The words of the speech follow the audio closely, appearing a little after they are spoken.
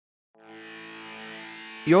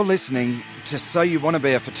You're listening to So You Want to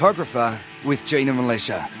Be a Photographer with Gina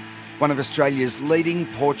Militia, one of Australia's leading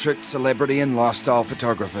portrait, celebrity and lifestyle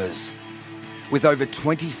photographers. With over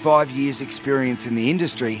 25 years experience in the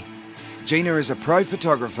industry, Gina is a pro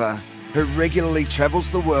photographer who regularly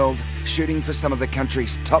travels the world shooting for some of the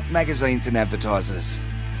country's top magazines and advertisers.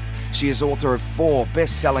 She is author of 4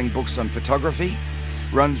 best-selling books on photography,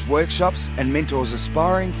 runs workshops and mentors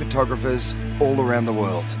aspiring photographers all around the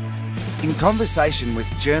world. In conversation with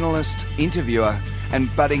journalist, interviewer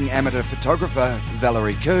and budding amateur photographer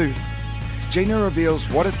Valerie Khoo, Gina reveals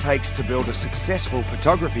what it takes to build a successful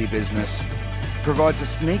photography business, provides a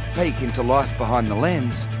sneak peek into life behind the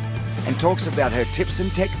lens, and talks about her tips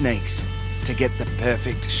and techniques to get the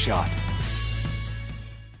perfect shot.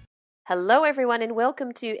 Hello everyone and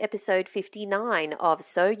welcome to episode 59 of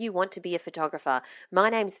So You Want to Be a Photographer. My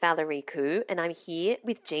name's Valerie Khoo and I'm here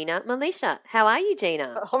with Gina Militia. How are you,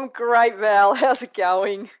 Gina? I'm great, Val. How's it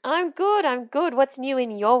going? I'm good. What's new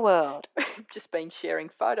in your world? We've just been sharing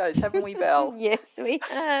photos, haven't we, Val? Yes, we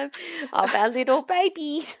have, of our little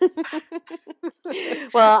babies.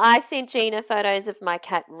 Well, I sent Gina photos of my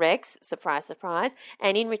cat Rex, surprise, surprise,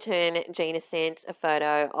 and in return Gina sent a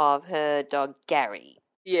photo of her dog Gary.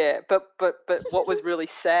 Yeah, but what was really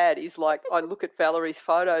sad is, like, I look at Valerie's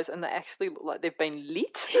photos and they actually look like they've been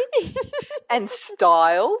lit and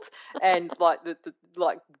styled and like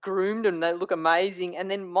like groomed and they look amazing.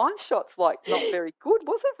 And then mine shot's like not very good,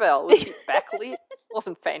 was it, Val? It was a bit backlit,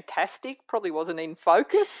 wasn't fantastic, probably wasn't in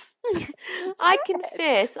focus. I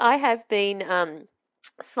confess I have been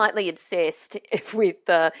slightly obsessed with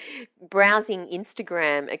browsing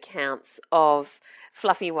Instagram accounts of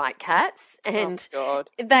fluffy white cats, and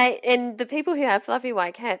the people who have fluffy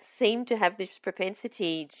white cats seem to have this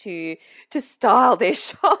propensity to style their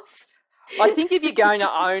shots. I think if you're going to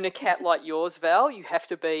own a cat like yours, Val, you have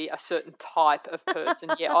to be a certain type of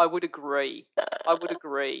person. Yeah, I would agree.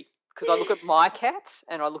 Because I look at my cats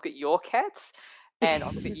and I look at your cats and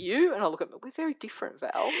I look at you and I look at... We're very different,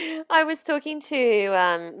 Val. I was talking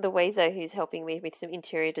to Louisa, who's helping me with some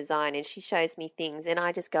interior design, and she shows me things and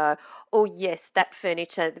I just go, oh, yes, that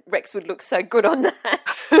furniture, Rex would look so good on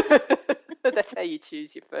that. That's how you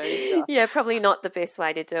choose your furniture. Yeah, probably not the best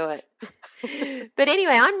way to do it. But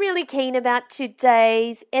anyway, I'm really keen about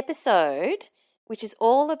today's episode, which is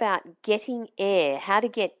all about getting air, how to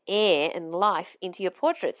get air and life into your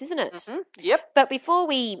portraits, isn't it? Mm-hmm. Yep. But before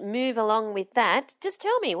we move along with that, just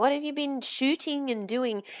tell me, what have you been shooting and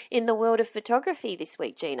doing in the world of photography this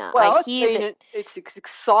week, Gina? Well, it's an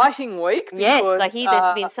exciting week. Yes, I hear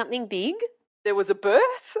there's been something big. There was a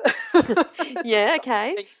birth. Yeah,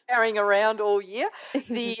 okay. Been carrying around all year.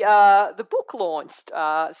 The book launched.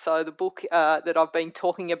 So the book that I've been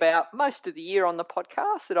talking about most of the year on the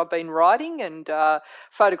podcast that I've been writing and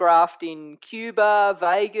photographed in Cuba,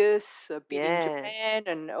 Vegas, a bit in Japan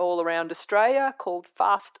and all around Australia, called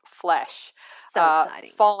Fast Flash. So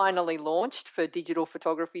exciting. Finally launched for Digital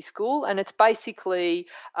Photography School, and it's basically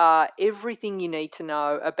everything you need to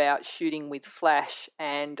know about shooting with flash.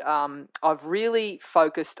 And I've really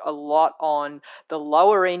focused a lot on the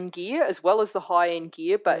lower end gear as well as the high end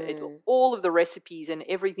gear, but all of the recipes and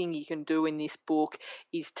everything you can do in this book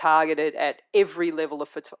is targeted at every level of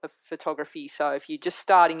photography. So if you're just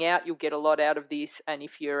starting out, you'll get a lot out of this, and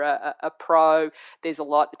if you're a pro, there's a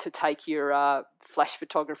lot to take your flash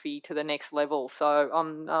photography to the next level. So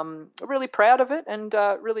I'm really proud of it and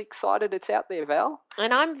really excited it's out there, Val.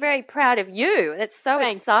 And I'm very proud of you. It's so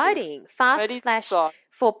exciting. Fast Flash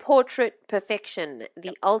for Portrait Perfection,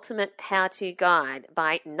 the ultimate how-to guide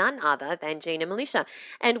by none other than Gina Militia.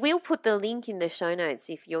 And we'll put the link in the show notes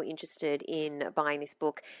if you're interested in buying this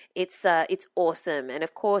book. It's awesome. And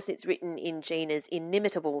of course, it's written in Gina's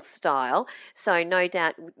inimitable style. So no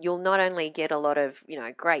doubt you'll not only get a lot of,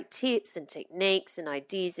 great tips and techniques and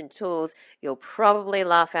ideas and tools, you'll probably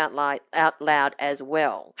laugh out loud as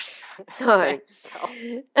well. So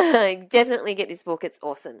definitely get this book. It's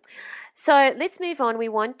awesome. So let's move on. We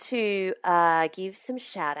want to give some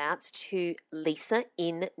shout outs to Lisa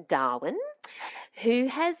in Darwin, who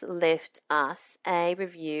has left us a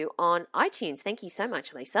review on iTunes. Thank you so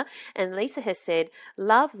much, Lisa. And Lisa has said,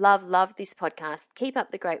 love this podcast. Keep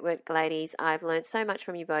up the great work, ladies. I've learned so much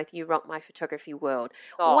from you both. You rock my photography world.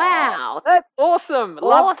 Oh, wow. That's awesome.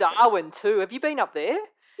 Love Darwin too. Have you been up there?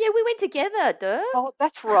 Yeah, we went together, duh. Oh,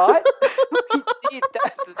 that's right. We did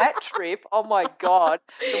that trip. Oh, my God.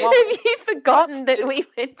 Have you forgotten that we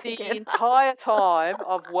went together? The entire time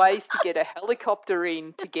of ways to get a helicopter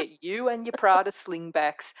in to get you and your Prada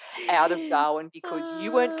slingbacks out of Darwin because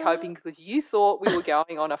you weren't coping, because you thought we were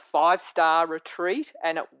going on a 5-star retreat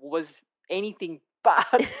and it was anything but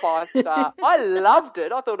 5-star. I loved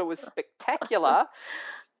it. I thought it was spectacular.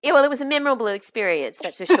 Yeah, well, it was a memorable experience,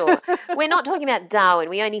 that's for sure. We're not talking about Darwin.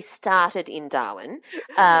 We only started in Darwin.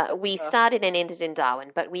 We started and ended in Darwin,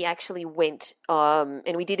 but we actually went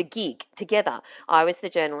and we did a gig together. I was the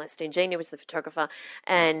journalist and Gina was the photographer,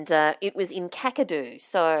 and it was in Kakadu.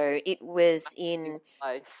 So it was in...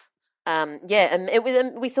 it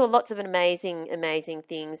was. We saw lots of amazing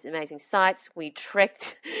things, amazing sights. We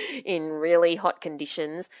trekked in really hot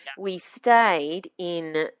conditions. Yeah. We stayed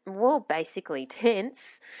in, basically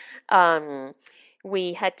tents.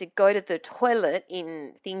 We had to go to the toilet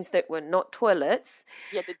in things that were not toilets.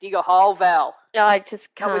 You had to dig a hole, Val. No, I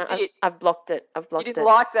just can't. I've blocked it. You didn't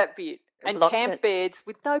like that bit. And camp beds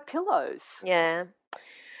with no pillows. Yeah.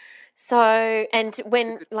 So, and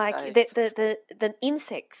when like the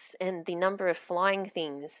insects and the number of flying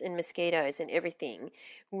things and mosquitoes and everything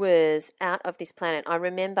was out of this planet. I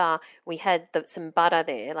remember we had some butter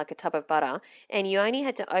there, like a tub of butter, and you only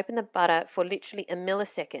had to open the butter for literally a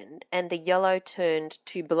millisecond and the yellow turned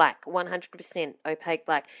to black, 100% opaque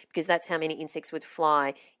black, because that's how many insects would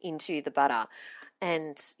fly into the butter.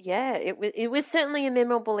 And yeah, it was certainly a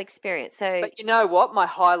memorable experience. So, but you know what? My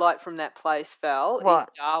highlight from that place, Val, in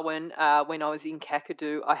Darwin, when I was in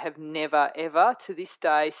Kakadu, I have never, ever, to this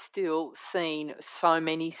day, still seen so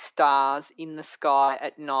many stars in the sky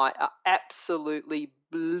at night. Absolutely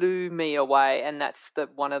blew me away, and that's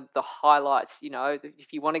one of the highlights. You know,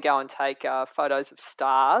 if you want to go and take photos of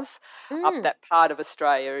stars up that part of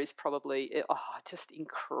Australia, is probably just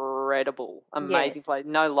incredible, amazing place.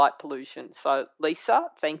 No light pollution. So Lisa,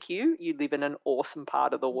 thank you. You live in an awesome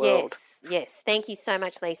part of the world. Yes. Thank you so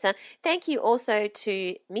much, Lisa. Thank you also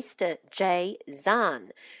to Mr. J.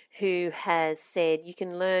 Zahn, who has said you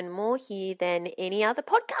can learn more here than any other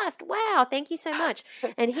podcast. Wow, thank you so much.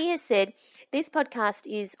 And he has said this podcast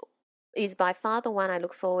is by far the one I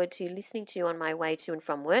look forward to listening to on my way to and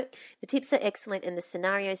from work. The tips are excellent, and the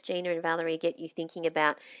scenarios Gina and Valerie get you thinking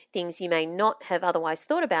about things you may not have otherwise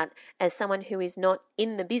thought about as someone who is not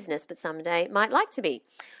in the business but someday might like to be.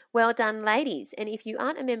 Well done, ladies. And if you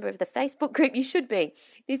aren't a member of the Facebook group, you should be.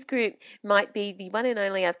 This group might be the one and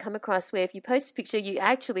only I've come across where if you post a picture, you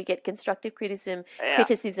actually get constructive criticism,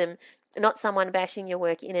 not someone bashing your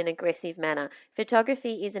work in an aggressive manner.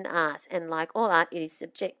 Photography is an art, and like all art, it is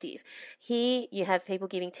subjective. Here you have people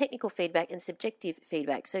giving technical feedback and subjective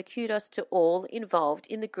feedback, so kudos to all involved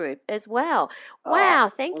in the group as well.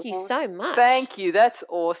 Wow, thank you so much. Thank you. That's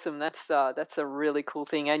awesome. That's a really cool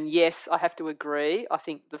thing. And yes, I have to agree. I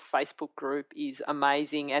think the Facebook group is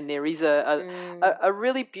amazing, and there is a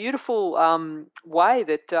really beautiful way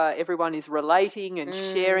that everyone is relating and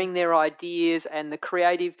sharing their ideas, and the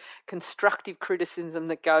creative constructive criticism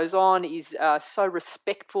that goes on is so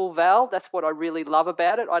respectful, Val. That's what I really love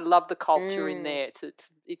about it. I love the culture in there.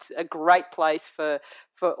 It's a great place for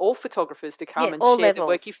all photographers to come and share their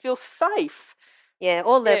work. You feel safe. Yeah,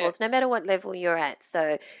 all levels, no matter what level you're at.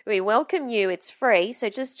 So we welcome you. It's free. So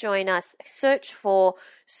just join us. Search for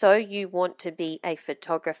So You Want to Be a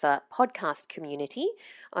Photographer podcast community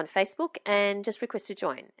on Facebook and just request to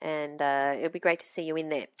join. And it'll be great to see you in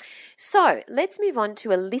there. So let's move on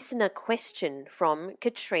to a listener question from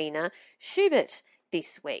Katrina Schubert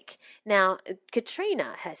this week. Now,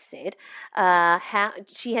 Katrina has said how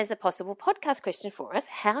she has a possible podcast question for us,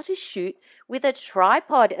 how to shoot with a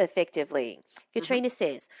tripod effectively. Katrina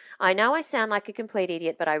says, I know I sound like a complete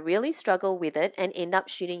idiot, but I really struggle with it and end up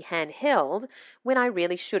shooting handheld when I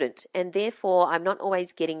really shouldn't, and therefore I'm not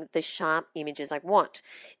always getting the sharp images I want.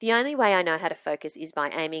 The only way I know how to focus is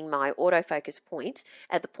by aiming my autofocus point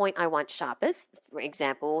at the point I want sharpest, for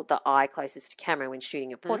example, the eye closest to camera when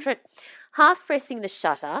shooting a portrait, half pressing the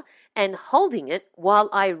shutter and holding it while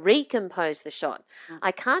I recompose the shot.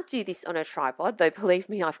 I can't do this on a tripod, though believe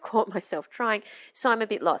me, I've caught myself trying, so I'm a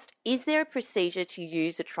bit lost. Is there a procedure to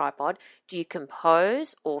use a tripod? Do you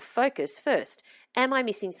compose or focus first? Am I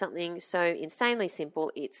missing something so insanely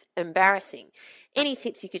simple it's embarrassing? Any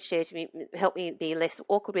tips you could share to me, help me be less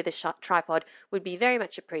awkward with a tripod would be very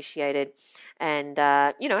much appreciated. And,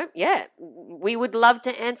 we would love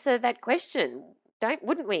to answer that question.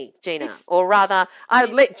 Wouldn't we, Gina? Or rather,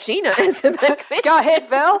 I'd let Gina answer that question. Go ahead,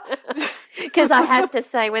 Val. Because I have to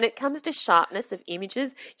say, when it comes to sharpness of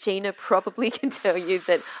images, Gina probably can tell you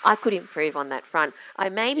that I could improve on that front. I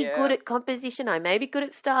may be good at composition, I may be good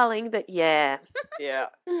at styling, but yeah. Yeah.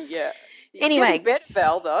 Anyway. Getting better,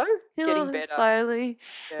 Val, though. Getting better. Slowly.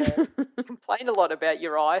 Yeah. You complain a lot about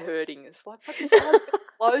your eye hurting. It's like,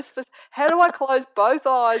 how do I close both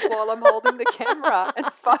eyes while I'm holding the camera and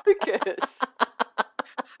focus?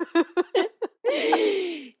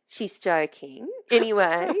 She's joking.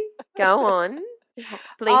 Anyway, go on.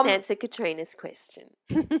 Please answer Katrina's question.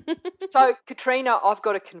 So, Katrina, I've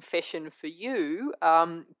got a confession for you.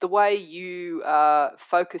 The way you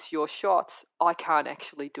focus your shots, I can't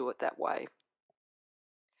actually do it that way.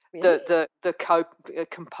 Really? The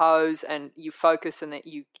compose, and you focus, and then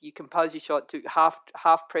you compose your shot to half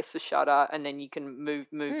press the shutter, and then you can move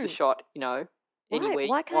the shot, anywhere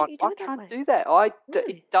Why can't you do it that way? I can't do that.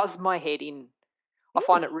 It does my head in. I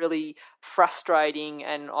find it really frustrating,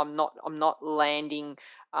 and I'm not landing,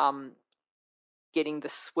 getting the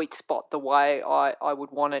sweet spot the way I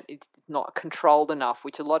would want it. It's not controlled enough,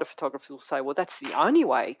 which a lot of photographers will say, well, that's the only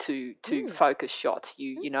way to focus shots.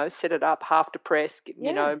 You set it up, half to press,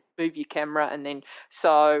 move your camera, and then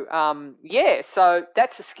so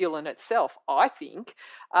that's a skill in itself, I think.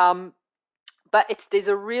 But there's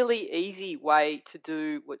a really easy way to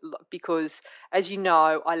do, because, as you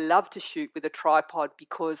know, I love to shoot with a tripod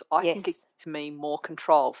because I think it gives me more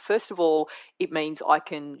control. First of all, it means I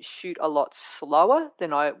can shoot a lot slower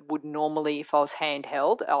than I would normally if I was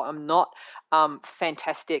handheld. I'm not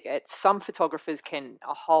fantastic at. Some photographers can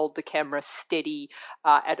hold the camera steady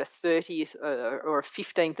at a 30th or a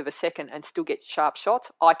 15th of a second and still get sharp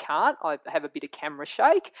shots. I can't. I have a bit of camera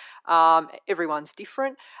shake. Everyone's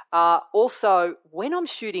different. Also, when I'm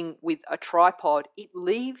shooting with a tripod, it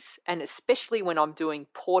leaves, and especially when I'm doing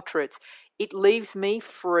portraits, it leaves me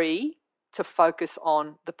free to focus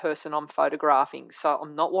on the person I'm photographing. So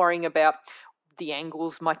I'm not worrying about the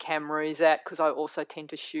angles my camera is at, because I also tend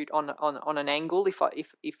to shoot on an angle if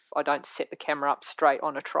I don't set the camera up straight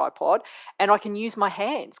on a tripod, and I can use my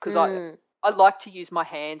hands because I like to use my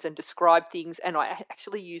hands and describe things, and I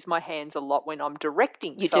actually use my hands a lot when I'm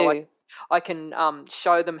directing. I can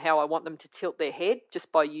show them how I want them to tilt their head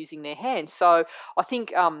just by using their hands. So I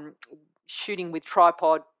think shooting with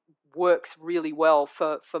tripod works really well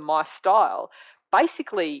for my style.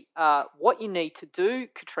 Basically, what you need to do,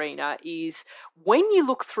 Katrina, is when you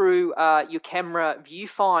look through your camera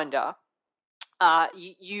viewfinder,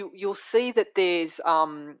 you'll see that there's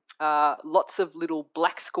lots of little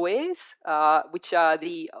black squares, which are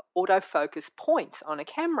the autofocus points on a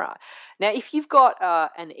camera. Now, if you've got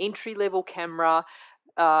an entry-level camera,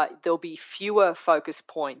 there'll be fewer focus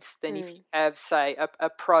points than if you have, say, a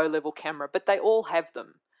pro-level camera, but they all have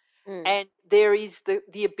them. And there is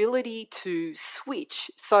the ability to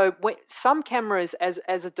switch. So when some cameras, as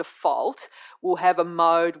a default, will have a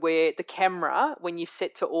mode where the camera, when you've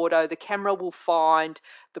set to auto, the camera will find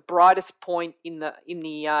the brightest point in the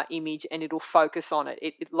image, and it'll focus on it.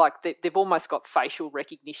 Like they've almost got facial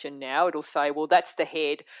recognition now. It'll say, well, that's the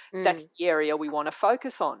head, that's the area we want to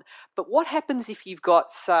focus on. But what happens if you've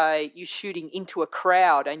got, say, you're shooting into a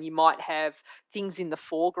crowd and you might have things in the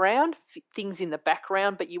foreground, things in the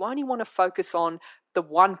background, but you only want to focus on the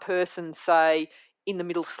one person, say, in the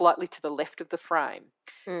middle, slightly to the left of the frame.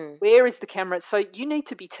 Where is the camera? So you need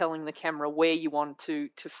to be telling the camera where you want to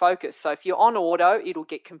focus. So if you're on auto, it'll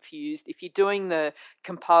get confused. If you're doing the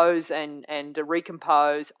compose and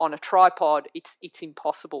recompose on a tripod, it's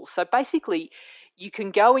impossible. So basically, you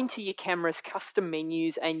can go into your camera's custom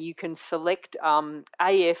menus and you can select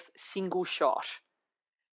AF single shot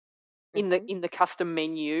in the custom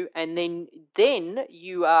menu, and then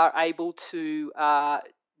you are able to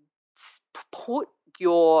put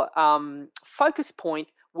your focus point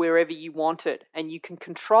wherever you want it, and you can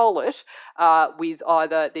control it with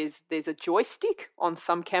either there's a joystick on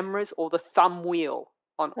some cameras or the thumb wheel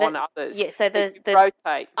on others. Yeah, so the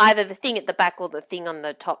rotate either the thing at the back or the thing on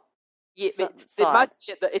the top. Yeah, it's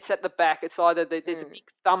at the back. It's either there's a big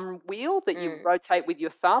thumb wheel that you rotate with your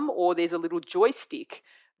thumb, or there's a little joystick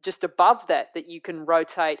just above that you can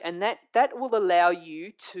rotate, and that will allow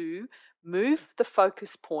you to move the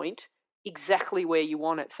focus point exactly where you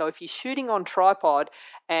want it. So if you're shooting on tripod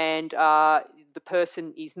and the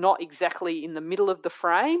person is not exactly in the middle of the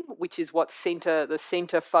frame, which is what the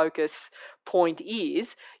center focus point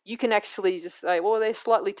is, you can actually just say, well, they're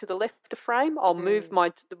slightly to the left of frame. I'll move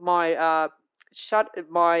my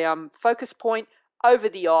focus point over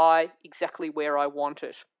the eye exactly where I want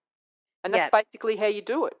it. And that's basically how you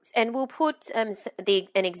do it. And we'll put an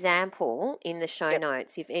example in the show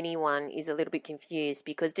notes if anyone is a little bit confused,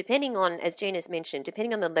 because depending on, as Gina's mentioned,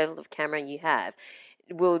 depending on the level of camera you have,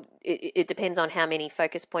 it depends on how many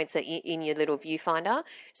focus points are in your little viewfinder.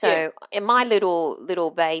 So in my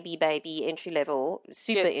little baby entry level,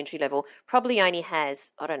 entry level, probably only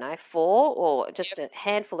has, I don't know, 4 or just a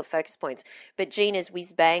handful of focus points. But Gina's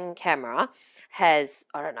whiz bang camera has,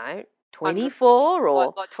 I don't know, 24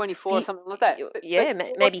 or like 24 or something like that.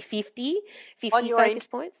 Maybe 50 focus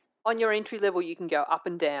points. On your entry level, you can go up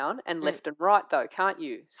and down and left and right, though, can't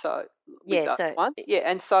you? So with those so ones,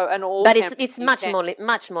 and all. But it's much more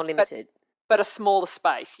limited. But a smaller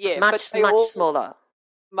space, yeah. Much smaller.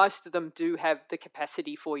 Most of them do have the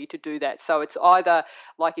capacity for you to do that. So it's either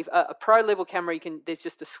like if a pro level camera, there's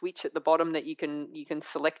just a switch at the bottom that you can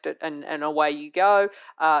select it and away you go.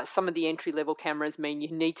 Some of the entry level cameras mean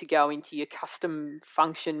you need to go into your custom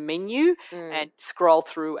function menu and scroll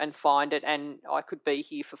through and find it. And I could be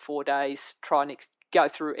here for 4 days trying to go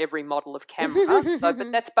through every model of camera. But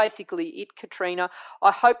that's basically it, Katrina.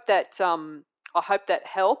 I hope that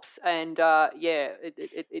helps, and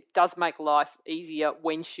it does make life easier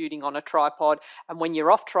when shooting on a tripod. And when you're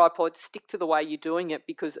off tripod, stick to the way you're doing it,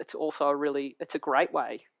 because it's also a great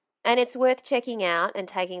way. And it's worth checking out and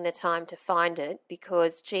taking the time to find it,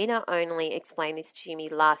 because Gina only explained this to me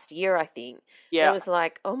last year, I think. Yeah. I was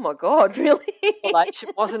like, oh my God, really? Well,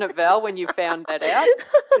 wasn't it, Val, when you found that out?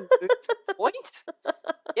 Point.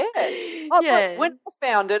 Yeah. But when I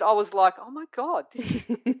found it, I was like, oh my God, this is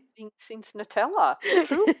the thing since Nutella.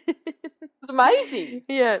 True. It was amazing.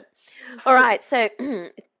 Yeah. All right. So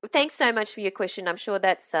thanks so much for your question. I'm sure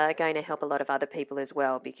that's going to help a lot of other people as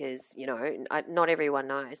well, because, not everyone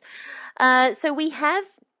knows. So we have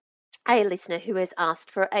a listener who has asked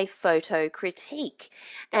for a photo critique,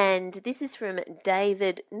 and this is from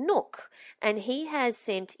David Nook, and he has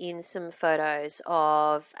sent in some photos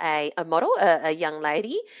of a model, a young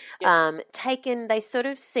lady, taken. They sort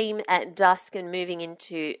of seem at dusk and moving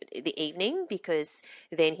into the evening, because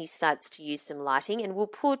then he starts to use some lighting, and we'll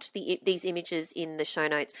put these images in the show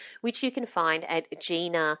notes, which you can find at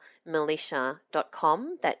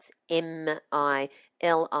GinaMilicia.com. That's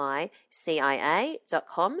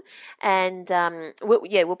MILICIA.com, and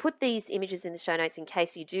we'll put these images in the show notes in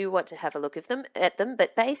case you do want to have a look at them.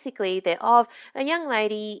 But basically, they're of a young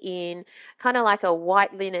lady in kind of like a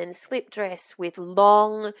white linen slip dress with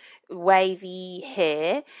long wavy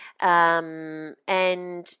hair,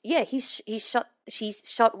 She's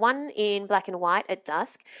shot one in black and white at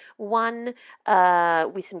dusk, one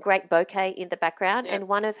with some great bokeh in the background, and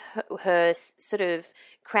one of her sort of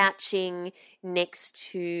crouching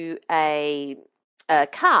next to a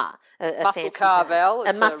car, a muscle car, Val.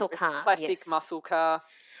 A muscle car, classic muscle car.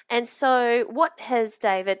 And so, what has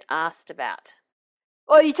David asked about?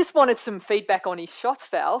 Well, he just wanted some feedback on his shots,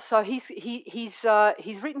 Val. So he's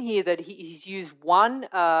written here that he's used one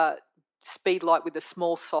speed light with a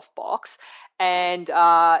small softbox, and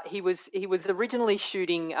he was originally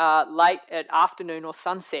shooting late at afternoon or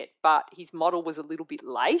sunset, but his model was a little bit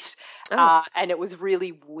late, and it was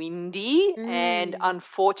really windy, and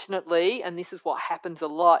unfortunately, and this is what happens a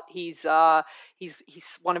lot, he's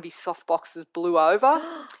one of his softboxes blew over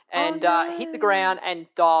and hit the ground and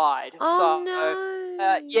died.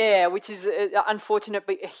 Which is unfortunate,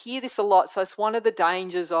 but I hear this a lot. So it's one of the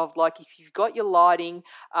dangers of, like, if you've got your lighting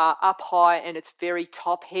up high and it's very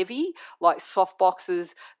top heavy, like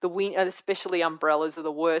softboxes, the wind, especially umbrellas, are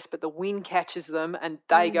the worst, but the wind catches them and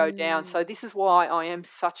they go down. So this is why I am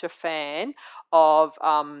such a fan of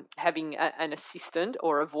having an assistant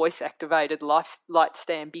or a voice activated light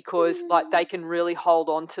stand, because like they can really hold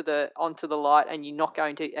onto the light, and you're not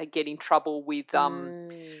going to get in trouble with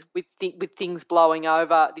things blowing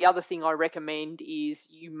over. The other thing I recommend is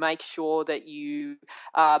you make sure that you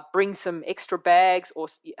bring some extra bags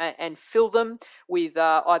and fill them with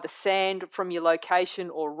either sand from your location,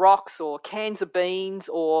 or rocks, or cans of beans,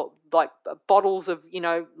 or like bottles of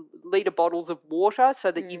liter bottles of water,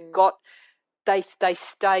 so that you've got they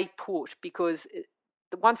stay put, because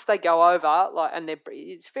once they go over,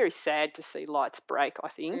 it's very sad to see lights break, I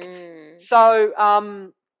think. So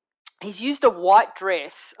he's used a white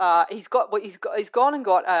dress. He's gone and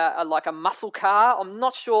got a muscle car. I'm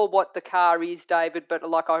not sure what the car is, David, but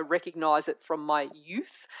I recognise it from my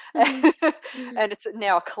youth, and it's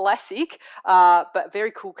now a classic, but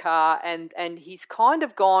very cool car. And he's kind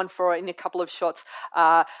of gone for, in a couple of shots,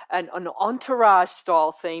 an Entourage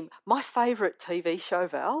style theme. My favourite TV show,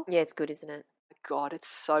 Val. Yeah, it's good, isn't it? God, it's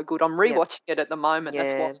so good. I'm rewatching it at the moment. Yeah.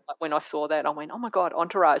 That's why when I saw that, I went, oh my God,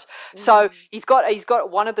 Entourage. So he's got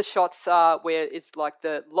one of the shots where it's like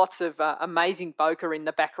lots of amazing bokeh in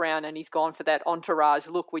the background, and he's gone for that Entourage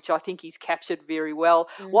look, which I think he's captured very well.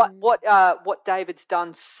 What David's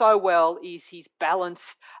done so well is he's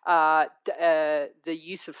balanced the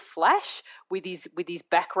use of flash with his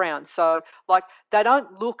background. So like they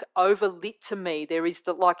don't look overlit to me. There is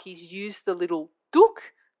he's used the little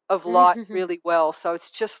dook of light really well. So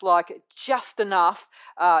it's just enough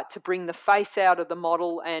to bring the face out of the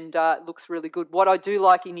model, and it looks really good. What I do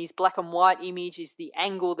like in his black and white image is the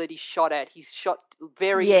angle that he's shot at. He's shot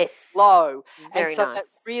very low. Very and so nice. that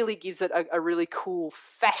really gives it a really cool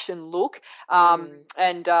fashion look.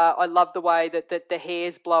 And I love the way that the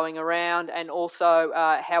hair's blowing around, and also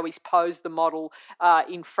how he's posed the model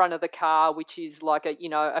in front of the car, which is like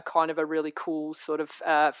a kind of a really cool sort of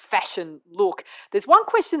fashion look. There's one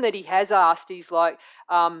question that he has asked. He's like,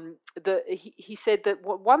 he said that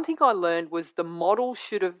one thing I learned was the model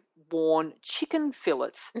should have worn chicken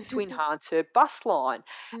fillets to enhance her bust line.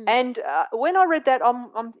 And when I read that,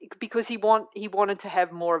 because he wanted to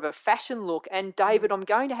have more of a fashion look. And David, I'm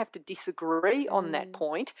going to have to disagree on that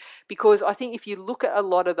point, because I think if you look at a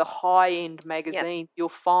lot of the high-end magazines, you'll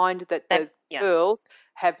find that the girls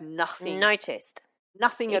have nothing. No chest.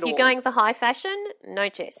 Nothing at all. If you're going for high fashion, no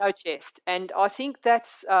chest. No chest. And I think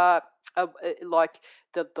that's like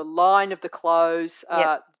the line of the clothes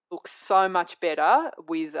looks so much better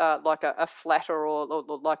with like a flatter or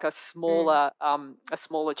like a smaller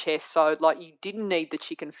chest. So like you didn't need the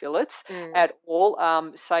chicken fillets at all.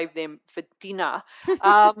 Save them for dinner.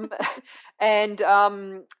 And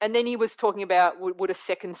then he was talking about would a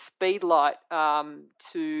second speed light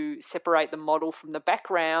to separate the model from the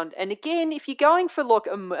background. And again, if you're going for like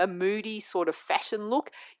a moody sort of fashion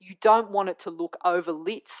look, you don't want it to look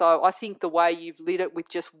overlit. So I think the way you've lit it with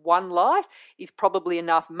just one light is probably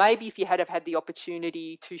enough. Maybe if you had the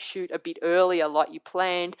opportunity to shoot a bit earlier like you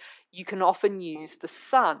planned, you can often use the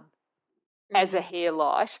sun as a hair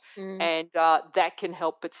light, and that can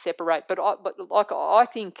help it separate. But I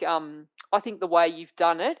think the way you've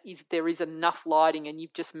done it is there is enough lighting, and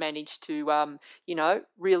you've just managed to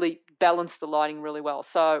really balance the lighting really well.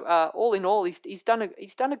 So all in all, he's done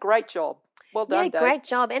a great job. Well done, Dave. Great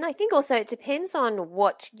job. And I think also it depends on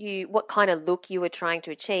what kind of look you were trying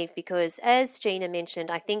to achieve, because as Gina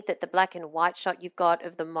mentioned, I think that the black and white shot you've got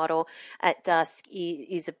of the model at dusk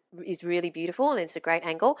is really beautiful, and it's a great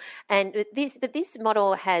angle. And this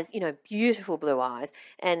model has, beautiful blue eyes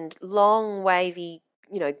and long wavy,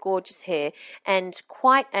 gorgeous hair, and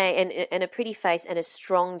quite a pretty face and a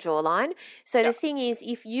strong jawline. So the thing is,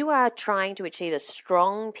 if you are trying to achieve a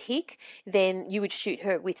strong pic, then you would shoot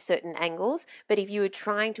her with certain angles. But if you were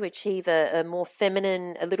trying to achieve a more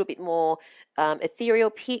feminine, a little bit more ethereal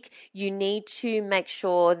pic, you need to make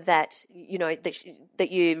sure that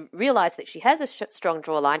that you realize that she has a strong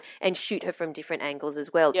jawline, and shoot her from different angles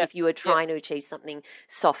as well. If you are trying to achieve something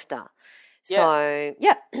softer. So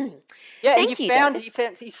Thank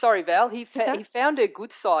you, sorry, Val. He found her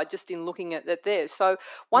good side just in looking at that there. So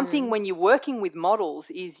one thing when you're working with models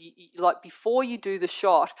is you, like before you do the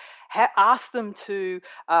shot, ask them to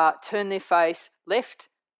turn their face left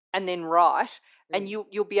and then right, and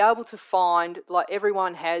you'll be able to find, like,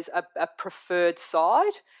 everyone has a preferred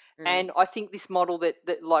side. And I think this model that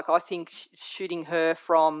I think shooting her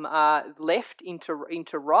from left into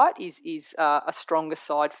right is a stronger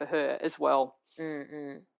side for her as well.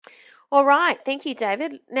 All right. Thank you,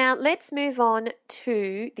 David. Now let's move on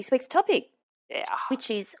to this week's topic,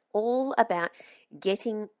 which is all about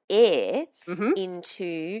getting air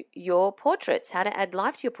into your portraits, how to add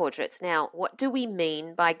life to your portraits. Now, what do we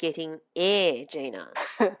mean by getting air, Gina?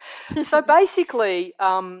 So basically,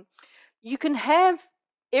 you can have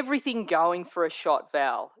everything going for a shot,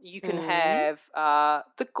 Val. You can have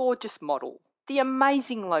the gorgeous model, the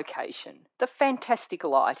amazing location, the fantastic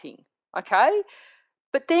lighting, okay?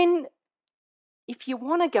 But then if you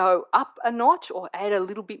want to go up a notch or add a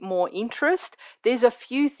little bit more interest, there's a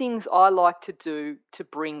few things I like to do to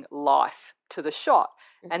bring life to the shot,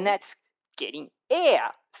 and that's getting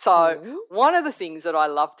air. So one of the things that I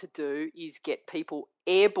love to do is get people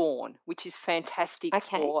airborne, which is fantastic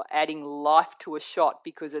for adding life to a shot,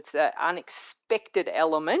 because it's an unexpected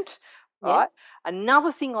element, right?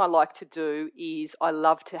 Another thing I like to do is I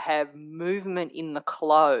love to have movement in the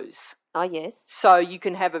clothes. Oh, yes. So you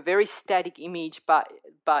can have a very static image, but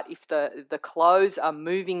if the clothes are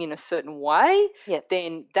moving in a certain way,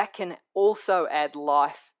 then that can also add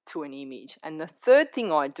life to an image. And the third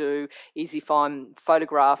thing I do is, if I'm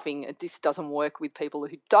photographing, this doesn't work with people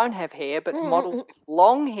who don't have hair, but models with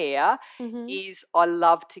long hair, is I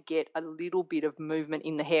love to get a little bit of movement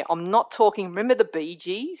in the hair. I'm not talking, remember the Bee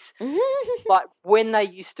Gees? Like when they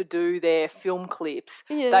used to do their film clips,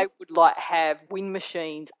 they would like have wind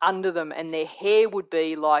machines under them, and their hair would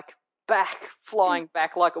be like flying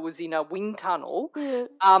back like it was in a wind tunnel.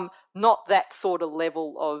 Not that sort of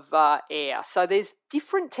level of air. So there's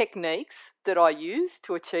different techniques that I use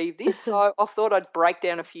to achieve this. So I thought I'd break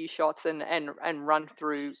down a few shots and run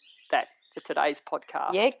through that for today's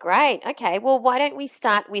podcast. Yeah, great. Okay, well, why don't we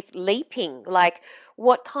start with leaping? Like,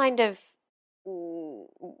 what kind of leaping?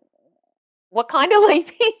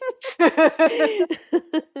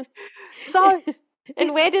 So,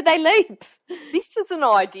 and where did they leap? This is an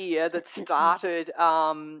idea that started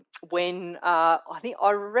when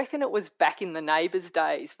I reckon it was back in the Neighbours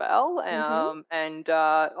days, Val. And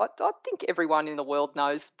I think everyone in the world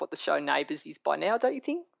knows what the show Neighbours is by now, don't you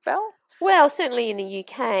think, Val? Well, certainly in the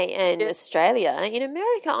UK and Australia. In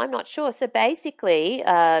America, I'm not sure. So basically,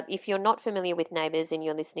 if you're not familiar with Neighbours and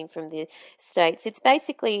you're listening from the States, it's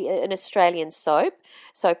basically an Australian soap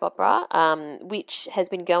opera, which has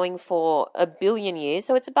been going for 1 billion years.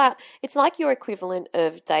 So it's like your equivalent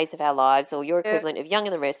of Days of Our Lives, or your equivalent of Young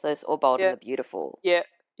and the Restless, or Bold and the Beautiful. Yeah,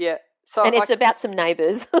 yeah. So and it's about some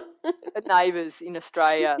neighbours. Neighbours in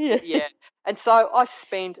Australia, yeah. And so I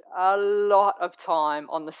spent a lot of time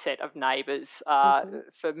on the set of Neighbours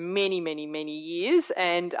for many, many, many years.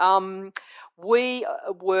 And we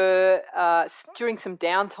were, during some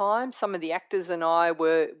downtime, some of the actors and I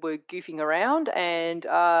were goofing around, and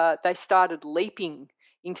they started leaping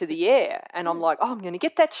into the air. And I'm like, I'm going to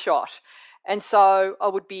get that shot. And so I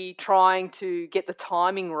would be trying to get the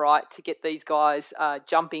timing right to get these guys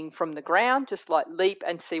jumping from the ground, just like leap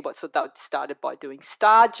and see what. So they started by doing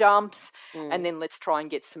star jumps, and then let's try and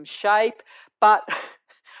get some shape. But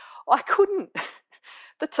I couldn't.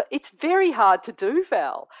 It's very hard to do,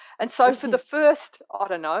 Val. And so for the first, I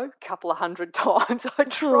don't know, couple of hundred times I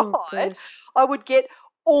tried, I would get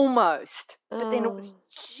almost, but then it was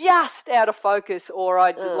just out of focus, or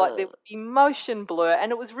I'd like the emotion blur,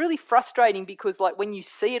 and it was really frustrating because like when you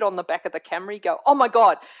see it on the back of the camera, you go, oh my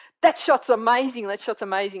God, that shot's amazing,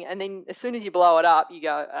 and then as soon as you blow it up, you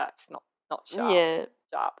go, it's not sharp.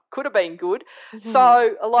 Sharp. Could have been good.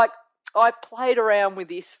 So like I played around with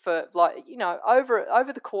this for like,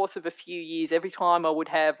 over the course of a few years. Every time I would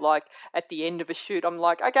have like at the end of a shoot, I'm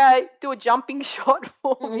like, okay, do a jumping shot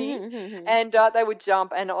for me. And they would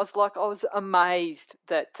jump, and I was amazed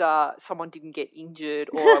that someone didn't get injured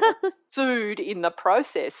or I was sued in the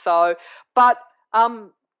process. So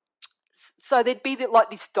there'd be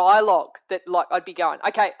like this dialogue that like I'd be going,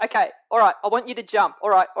 okay, all right, I want you to jump.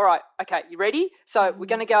 All right, okay, you ready? So we're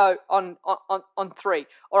going to go on 3.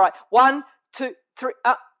 All right, 1, 2, 3.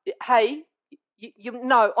 Hey,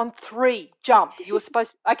 on 3, jump. You were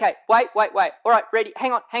supposed to, okay, wait. All right, ready?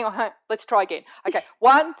 Hang on. Let's try again. Okay,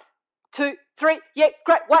 1, 2, 3. Yeah,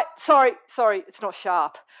 great. Wait, sorry, it's not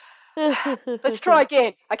sharp. Let's try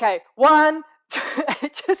again. Okay, 1.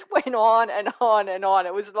 It just went on and on and on.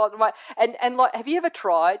 It was like, and like, have you ever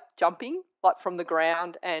tried jumping like from the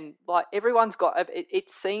ground? And like everyone's got it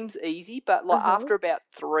seems easy, but like after about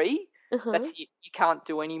 3, that's you can't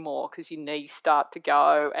do anymore because your knees start to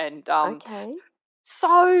go. And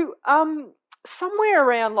so somewhere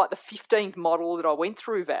around like the 15th model that I went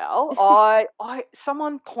through, Val,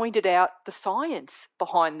 someone pointed out the science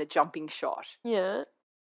behind the jumping shot. Yeah.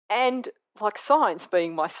 And like science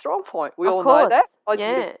being my strong point. We all know that.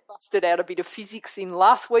 I busted out a bit of physics in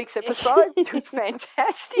last week's episode, which was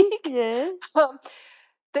fantastic. Yeah.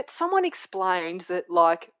 That someone explained that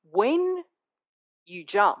like when you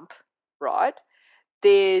jump, right,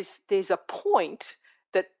 there's a point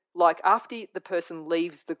that like after the person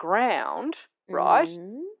leaves the ground, right,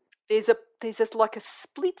 there's like a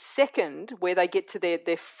split second where they get to their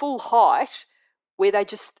full height where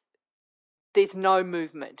there's no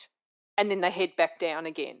movement. And then they head back down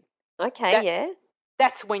again. Okay,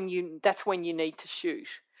 That's when you need to shoot.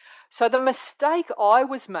 So the mistake I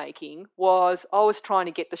was making was I was trying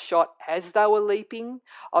to get the shot as they were leaping.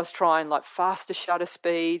 I was trying like faster shutter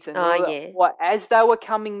speeds and as they were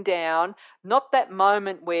coming down. Not that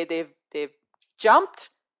moment where they've jumped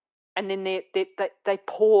and then they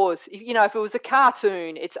pause. If it was a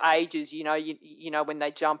cartoon, it's ages. When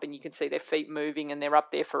they jump and you can see their feet moving and they're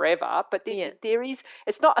up there forever. But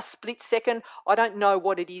it's not a split second. I don't know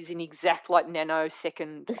what it is in exact like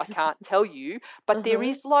nanosecond. I can't tell you. But there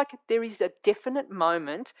is a definite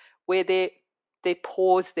moment where they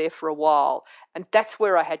pause there for a while, and that's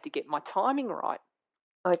where I had to get my timing right.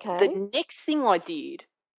 Okay. The next thing I did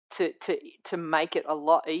to make it a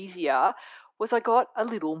lot easier was I got a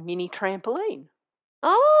little mini trampoline.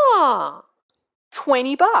 Oh.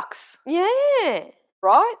 $20. Yeah.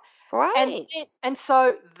 Right? Right. And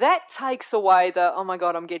so that takes away the, oh my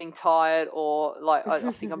God, I'm getting tired, or like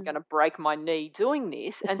I think I'm going to break my knee doing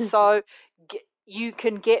this. And so you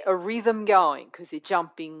can get a rhythm going because you're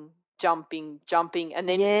jumping. And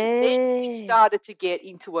then we started to get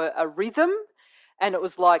into a rhythm. And it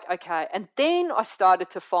was like, okay. And then I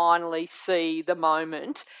started to finally see the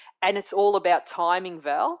moment. And it's all about timing,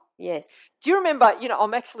 Val. Yes. Do you remember,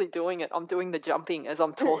 I'm actually doing it. I'm doing the jumping as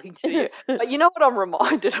I'm talking to you. But you know what I'm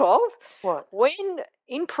reminded of? What? When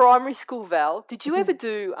in primary school, Val, did you ever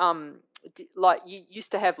do, like you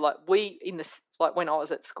used to have, like like when I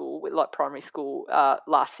was at school, with like primary school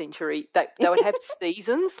last century, they would have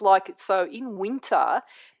seasons. Like, so in winter,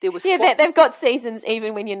 there was they've got seasons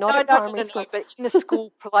even when you're not at primary school. No, but in the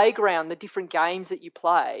school playground, the different games that you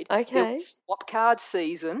played, there Okay. was swap card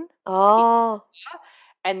season. Oh.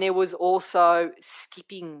 And there was also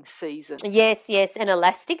skipping season. Yes, and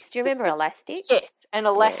elastics. Do you remember elastics? Yes, and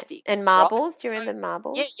elastics. Yeah. And marbles. Right? Do you remember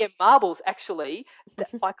marbles? Yeah, marbles. Actually,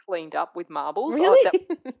 I cleaned up with marbles. Really? That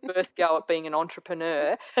was my first go at being an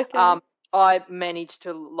entrepreneur. Okay. I managed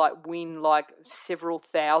to like win like several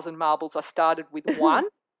thousand marbles. I started with one.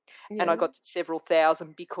 Yeah. And I got to several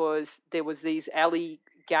thousand because there was these alley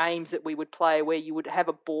games that we would play where you would have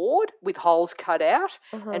a board with holes cut out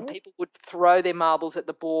and people would throw their marbles at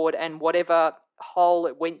the board, and whatever hole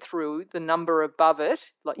it went through, the number above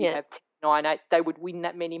it, like you have 10, 9, 8, they would win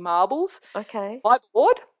that many marbles. Okay. My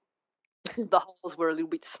board, the holes were a little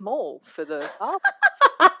bit small for the marbles.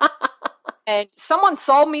 And someone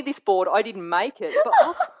sold me this board. I didn't make it,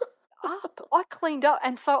 but I cleaned up,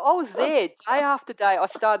 and so I was there day after day. I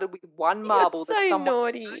started with one marble. You're so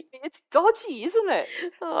naughty. It's dodgy, isn't it?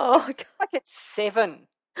 Oh, it's like at 7.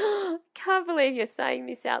 Can't believe you're saying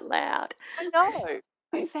this out loud. I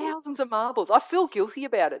know. Thousands of marbles. I feel guilty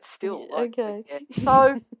about it still. Okay.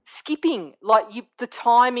 So skipping, like the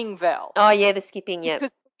timing, Val. Oh yeah, the skipping. Yeah.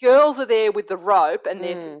 Because girls are there with the rope and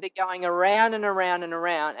they're going around and around and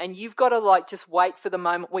around, and you've got to like just wait for the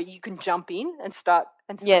moment where you can jump in and start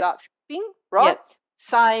skipping, right?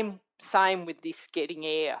 Yep. Same with this getting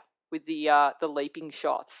air with the leaping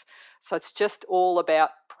shots. So it's just all about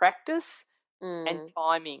practice and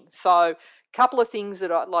timing. So a couple of things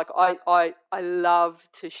that I love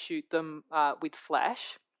to shoot them with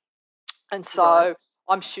flash, and so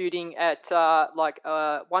I'm shooting at like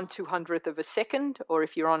 1/200th of a second, or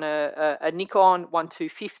if you're on a Nikon,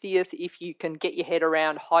 1/250th. If you can get your head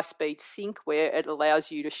around high-speed sync, where it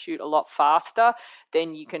allows you to shoot a lot faster,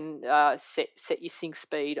 then you can set your sync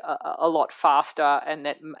speed a lot faster, and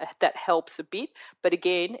that helps a bit. But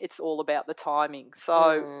again, it's all about the timing.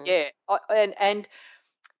 So and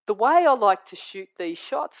the way I like to shoot these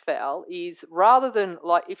shots, Val, is rather than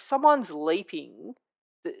like if someone's leaping,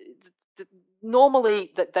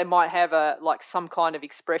 normally that they might have some kind of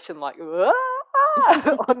expression like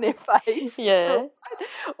on their face,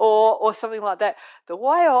 or something like that. The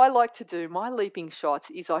way I like to do my leaping shots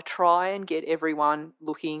is I try and get everyone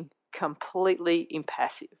looking completely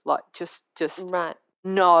impassive, like just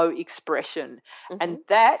no expression, and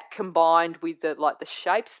that combined with the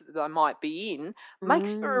shapes that they might be in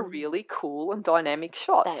makes for a really cool and dynamic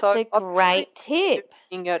shot. That's a great tip.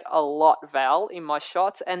 Doing it a lot, Val, in my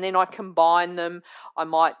shots, and then I combine them. I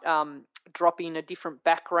might drop in a different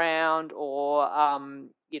background, or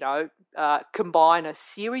combine a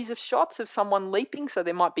series of shots of someone leaping. So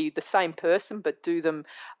there might be the same person, but do them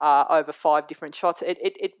over 5 different shots.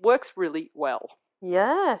 It works really well.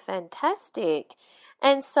 Yeah, fantastic.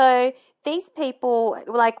 And so these people,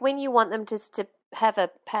 like when you want them just to have a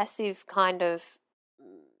passive kind of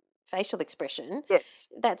facial expression,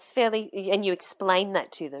 that's fairly, and you explain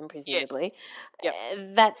that to them presumably,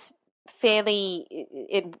 that's fairly,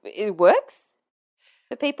 it works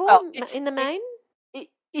for people in the main?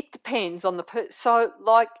 It depends on the so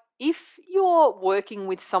like if you're working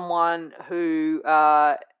with someone who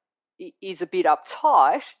is a bit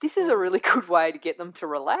uptight, this is a really good way to get them to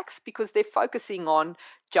relax, because they're focusing on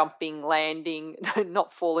jumping, landing,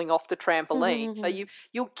 not falling off the trampoline. So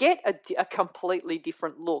you'll get a completely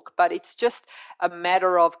different look, but it's just a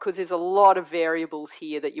matter of, because there's a lot of variables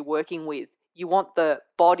here that you're working with. You want the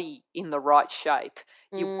body in the right shape.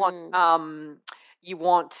 You want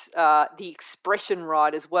the expression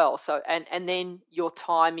right as well. So and then you're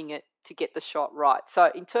timing it to get the shot right. So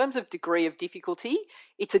in terms of degree of difficulty,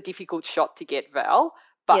 it's a difficult shot to get, Val,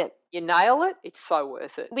 but you nail it, it's so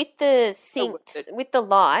worth it. With the with the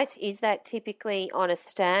light, is that typically on a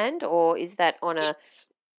stand, or is that on a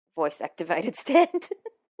voice-activated stand?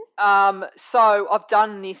 So I've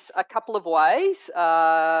done this a couple of ways,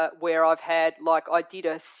 where I've had, I did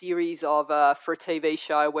a series of, for a TV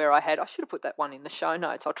show where I should have put that one in the show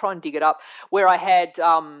notes. I'll try and dig it up, where I had,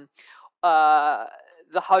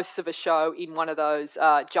 the hosts of a show in one of those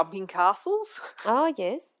jumping castles. Oh,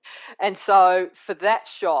 yes. And so for that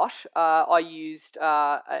shot, I used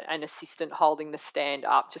an assistant holding the stand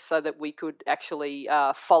up just so that we could actually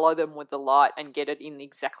follow them with the light and get it in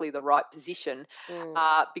exactly the right position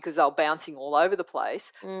because they were bouncing all over the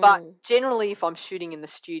place. But generally, if I'm shooting in the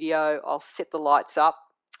studio, I'll set the lights up.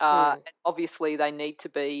 And obviously, they need to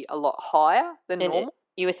be a lot higher than normal.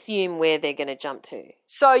 You assume where they're going to jump to.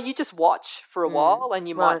 So you just watch for a while, and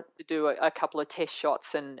you might do a couple of test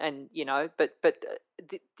shots, and But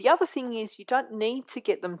the other thing is, you don't need to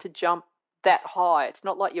get them to jump that high. It's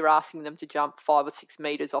not like you're asking them to jump 5 or 6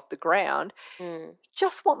 meters off the ground. You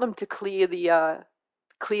just want them to clear the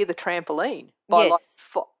trampoline by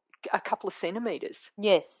a couple of centimeters.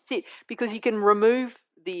 Yes, that's it, because you can remove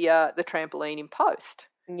the trampoline in post.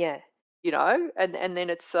 Yeah, and then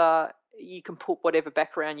it's. You can put whatever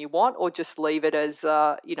background you want, or just leave it as,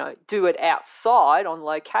 do it outside on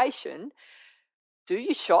location. Do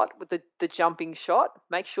your shot with the jumping shot.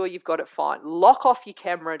 Make sure you've got it fine. Lock off your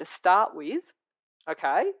camera to start with,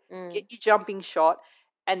 okay? Get your jumping shot,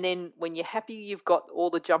 and then when you're happy you've got all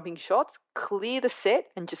the jumping shots, clear the set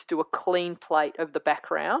and just do a clean plate of the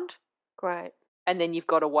background. Great. And then you've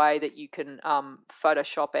got a way that you can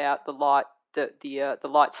Photoshop out the light, the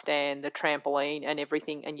light stand, the trampoline and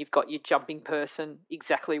everything, and you've got your jumping person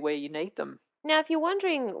exactly where you need them. Now, if you're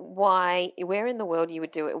wondering why in the world you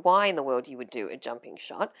would do a jumping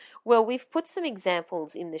shot, well, we've put some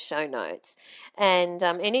examples in the show notes, and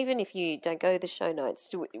even if you don't go to the show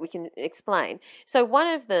notes, we can explain. So one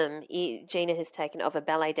of them Gina has taken of a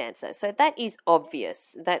ballet dancer. So that is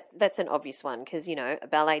obvious. That's an obvious one because, a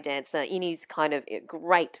ballet dancer in his kind of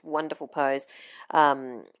great, wonderful pose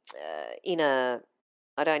in a...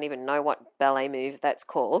 I don't even know what ballet move that's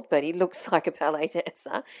called, but he looks like a ballet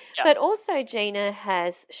dancer. Yep. But also Gina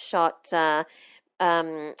has shot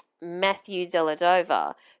Matthew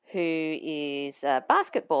Dellavedova, who is a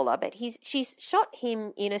basketballer, but she's shot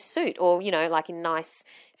him in a suit or, like in nice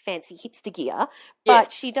fancy hipster gear. But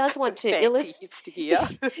yes, she does want to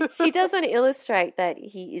she does want to illustrate that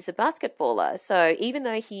he is a basketballer. So even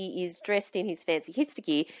though he is dressed in his fancy hipster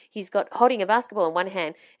gear, he's got holding a basketball in one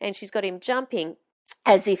hand and she's got him jumping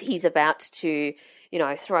as if he's about to,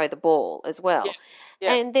 throw the ball as well. Yeah.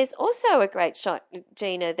 Yeah. And there's also a great shot,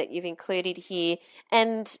 Gina, that you've included here,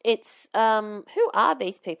 and it's who are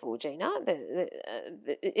these people, Gina?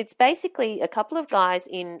 It's basically a couple of guys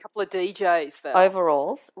in... A couple of DJs, Val.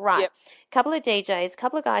 Overalls, right. Yep. Couple of DJs, a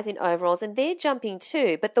couple of guys in overalls, and they're jumping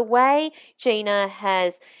too. But the way Gina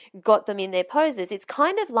has got them in their poses, it's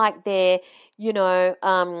kind of like they're,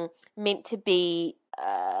 meant to be...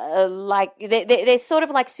 like they're sort of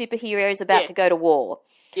like superheroes about to go to war.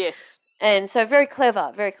 Yes. And so very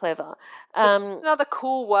clever, very clever. So it's another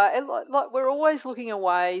cool way. Like we're always looking at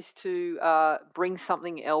ways to bring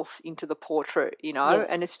something else into the portrait, Yes.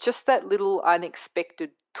 And it's just that little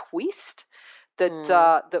unexpected twist that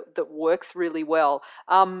that works really well.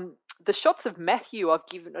 The shots of Matthew I've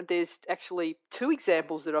given, there's actually 2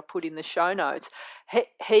 examples that I put in the show notes.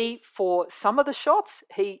 He for some of the shots,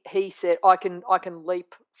 he said, I can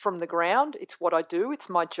leap from the ground. It's what I do. It's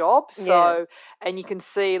my job. So, and you can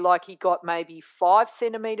see like he got maybe 5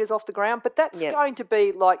 centimeters off the ground, but that's going to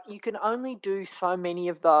be like, you can only do so many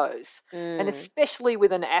of those. And especially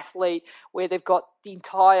with an athlete where they've got the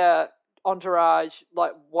entire entourage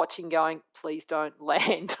like watching going, please don't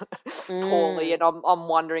land poorly, and I'm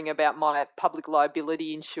wondering about my public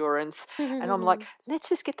liability insurance, and I'm like, let's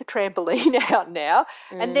just get the trampoline out now,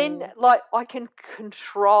 and then like I can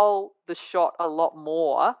control the shot a lot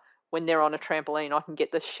more when they're on a trampoline. I can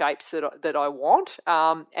get the shapes that I want,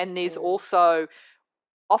 and there's also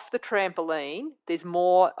off the trampoline there's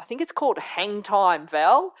more, I think it's called hang time,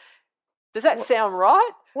 Val. Does that sound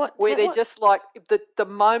right? Where they're just like the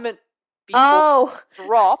moment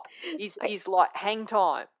drop is like hang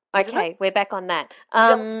time. Okay, we're back on that.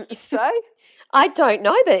 Say? I don't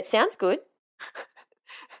know, but it sounds good.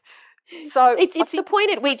 So it's the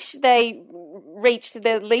point at which they reach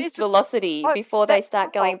the least velocity before they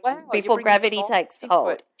start going, before gravity takes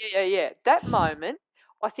hold. Yeah. That moment,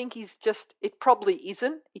 I think it probably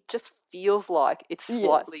isn't. It just feels like it's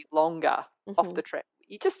slightly longer off the track.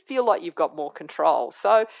 You just feel like you've got more control.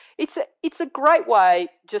 So it's a great way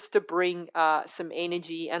just to bring some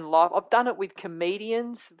energy and life. I've done it with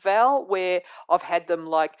comedians, Val, where I've had them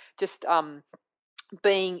like just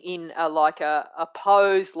being in a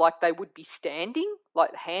pose like they would be standing,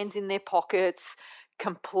 like hands in their pockets,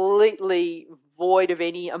 completely void of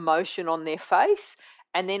any emotion on their face.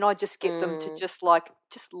 And then I just get them to just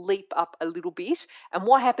leap up a little bit. And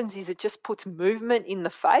what happens is it just puts movement in the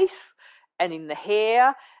face and in the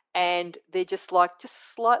hair, and they're just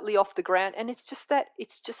slightly off the ground, and it's just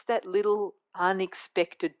that little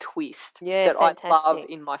unexpected twist that fantastic. I love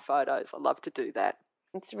in my photos. I love to do that.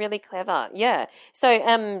 It's really clever, yeah.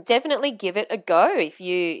 So definitely give it a go if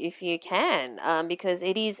you can, because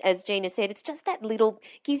it is, as Gina said, it's just that little,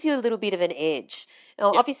 gives you a little bit of an edge.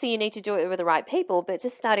 Now, obviously you need to do it with the right people, but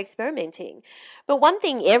just start experimenting. But one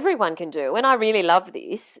thing everyone can do, and I really love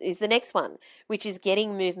this, is the next one, which is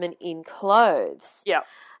getting movement in clothes. Yeah.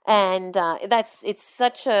 And it's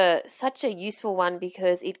such a useful one,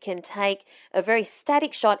 because it can take a very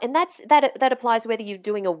static shot, and that applies whether you're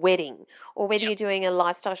doing a wedding or whether you're doing a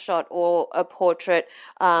lifestyle shot or a portrait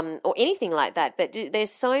or anything like that. But there's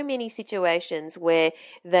so many situations where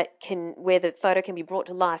the photo can be brought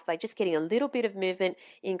to life by just getting a little bit of movement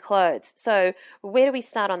in clothes. So where do we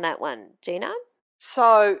start on that one, Gina?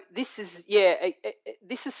 So this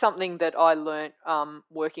is something that I learnt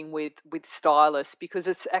working with stylists, because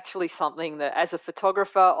it's actually something that as a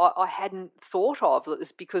photographer I hadn't thought of.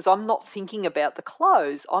 It's because I'm not thinking about the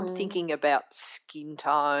clothes. I'm thinking about skin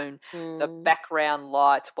tone, the background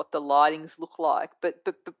lights, what the lightings look like. But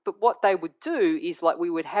what they would do is, like,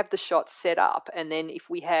 we would have the shot set up, and then if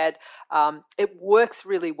we had it works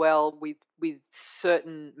really well with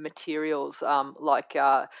certain materials, like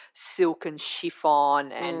silk and chiffon,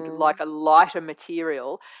 and like a lighter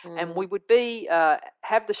material, and we would be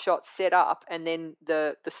have the shot set up, and then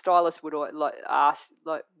the stylist would ask,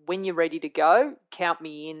 like, when you're ready to go, count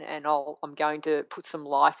me in, and I'm going to put some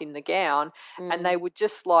life in the gown, and they would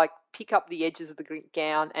just like pick up the edges of the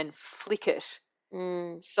gown and flick it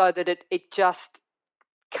so that it just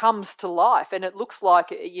comes to life, and it looks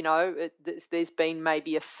like, there's been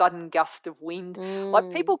maybe a sudden gust of wind.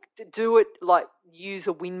 Like, people do it, like, use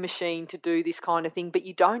a wind machine to do this kind of thing, but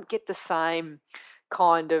you don't get the same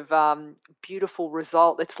kind of beautiful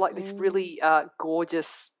result. It's like this really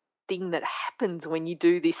gorgeous thing that happens when you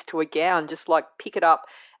do this to a gown. Just like pick it up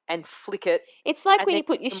and flick it. It's like when you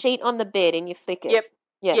put your sheet on the bed and you flick it. Yep.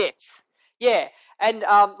 Yes. Yeah. And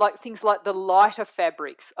like things like the lighter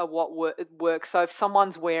fabrics are what work. So if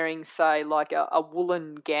someone's wearing, say, like a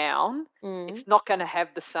woolen gown, it's not going to have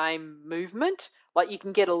the same movement. Like, you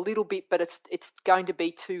can get a little bit, but it's going to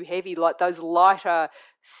be too heavy. Like those lighter,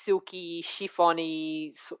 silky,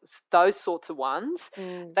 chiffony, those sorts of ones,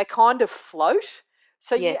 they kind of float.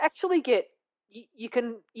 So you actually get, you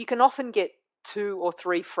can often get 2 or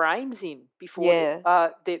 3 frames in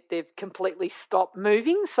before they've completely stopped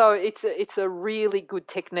moving. So it's a really good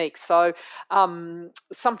technique. So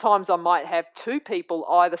sometimes I might have 2 people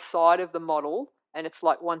either side of the model, and it's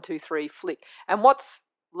like 1, 2, 3, flick. And what's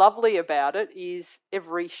lovely about it is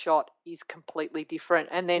every shot is completely different,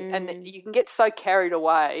 and then you can get so carried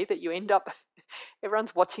away that you end up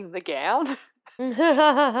everyone's watching the gown.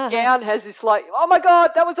 Gown has this, like, oh my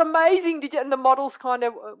god, that was amazing, did you? And the model's kind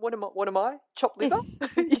of, what am I, chopped liver?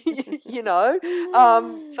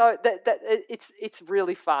 So that it's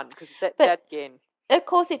really fun, because that again. Of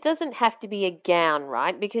course, it doesn't have to be a gown,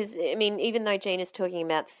 right? Because, I mean, even though Gina's talking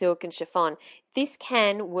about silk and chiffon, this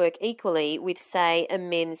can work equally with, say, a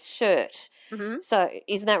men's shirt. So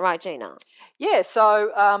isn't that right, Gina? Yeah,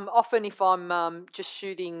 so often if I'm just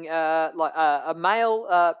shooting like a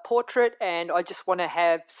male portrait, and I just want to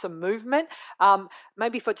have some movement,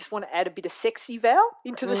 maybe if I just want to add a bit of sexy Val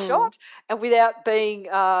into the shot, and without being,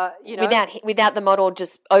 without the model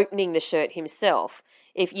just opening the shirt himself,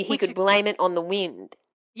 he could blame it on the wind.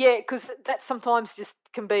 Yeah, because that sometimes just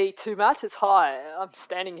can be too much. It's, hi, I'm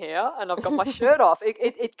standing here and I've got my shirt off.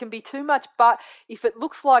 It can be too much. But if it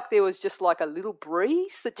looks like there was just like a little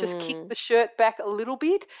breeze that just kicked the shirt back a little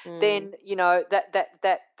bit, then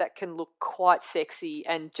that can look quite sexy,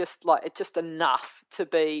 and just enough to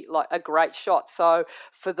be like a great shot. So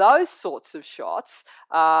for those sorts of shots,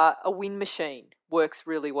 a wind machine works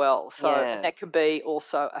really well. So and that can be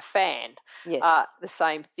also a fan. Yes. The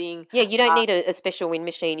same thing. Yeah, you don't need a special wind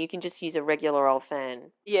machine. You can just use a regular old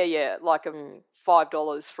fan. Yeah, like a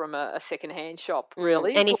 $5 from a second-hand shop,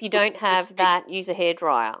 really. And if you don't have that, use a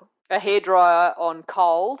hairdryer. A hairdryer on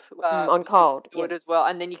cold. On cold. Do it as well,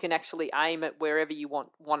 and then you can actually aim it wherever you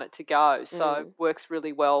want it to go. So it works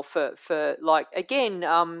really well for like, again,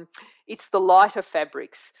 it's the lighter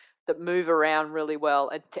fabrics that move around really well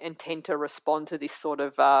and tend to respond to this sort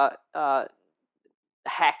of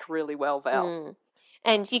hack really well, Val.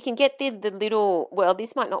 And you can get the little, well,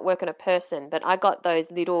 this might not work on a person, but I got those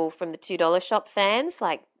little from the $2 shop fans,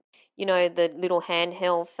 like, the little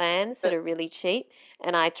handheld fans that are really cheap.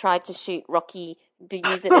 And I tried to shoot Rocky, to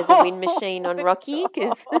use it as a wind machine on Rocky,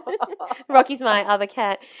 because Rocky's my other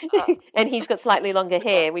cat, and he's got slightly longer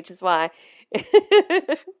hair, which is why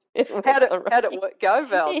How did it go,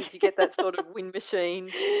 Val? Did you get that sort of wind machine?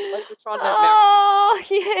 Like you're trying that Oh,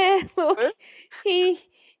 yeah. Look, he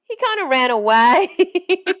kind of ran away.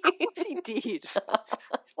 Of course he did.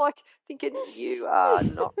 It's like thinking, you are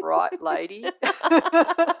not right, lady.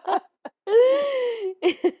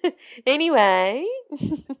 Anyway,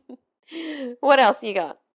 what else you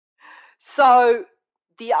got? So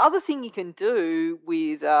the other thing you can do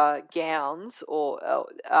with gowns or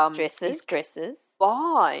Dresses,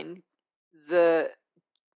 combine the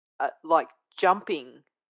like jumping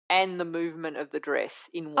and the movement of the dress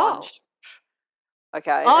in one shot.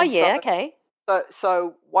 Okay. Oh, yeah, okay.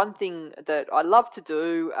 So one thing that I love to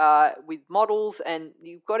do with models, and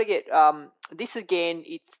you've got to get this again,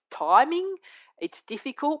 it's timing. It's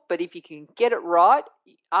difficult, but if you can get it right,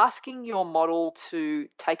 asking your model to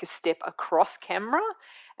take a step across camera,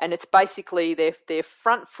 and it's basically their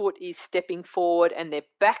front foot is stepping forward and their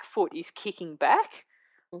back foot is kicking back.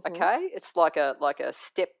 Mm-hmm. Okay, it's like a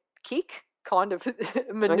step kick kind of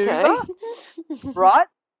maneuver, right?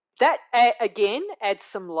 That again adds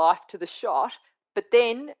some life to the shot. But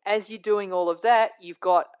then, as you're doing all of that, you've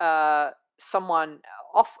got someone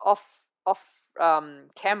off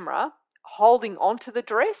camera holding onto the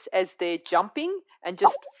dress as they're jumping and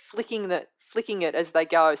just flicking it as they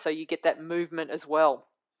go, so you get that movement as well.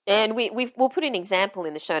 And we'll put an example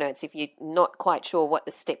in the show notes if you're not quite sure what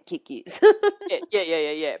the step kick is.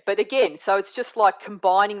 Yeah. But again, so it's just like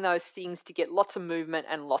combining those things to get lots of movement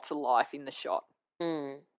and lots of life in the shot.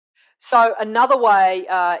 Mm. So another way,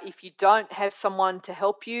 if you don't have someone to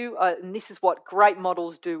help you, and this is what great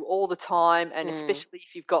models do all the time, and especially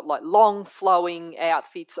if you've got like long flowing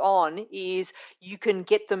outfits on, is you can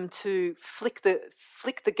get them to flick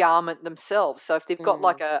the garment themselves. So if they've got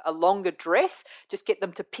like a longer dress, just get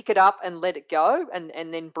them to pick it up and let it go, and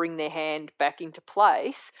then bring their hand back into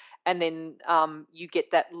place. And then you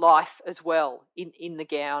get that life as well in the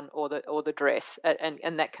gown or the dress,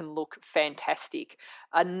 and that can look fantastic.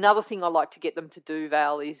 Another thing I like to get them to do,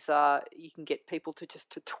 Val, is you can get people to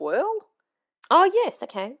twirl. Oh yes,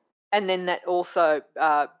 okay. And then that also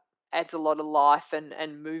adds a lot of life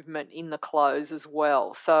and movement in the clothes as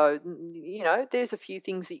well. So there's a few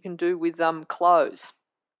things that you can do with clothes.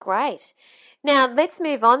 Great. Now let's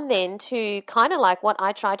move on then to kind of like what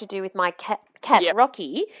I tried to do with my cat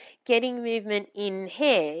Rocky, getting movement in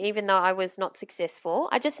hair, even though I was not successful.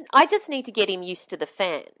 I just need to get him used to the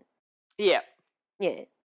fan. Yeah. Yeah.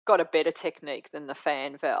 Got a better technique than the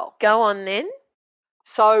fan, Val. Go on then.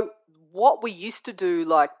 So what we used to do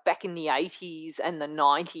like back in the 80s and the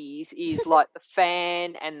 90s is like the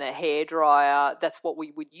fan and the hairdryer. That's what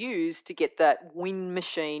we would use to get that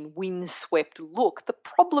windswept look. The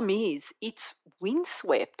problem is it's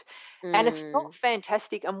windswept and it's not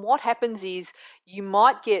fantastic. And what happens is you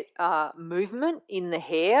might get movement in the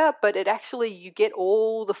hair, but you get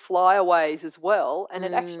all the flyaways as well, and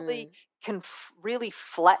it actually can really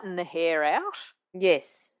flatten the hair out.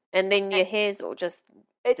 Yes. And then your hair's all just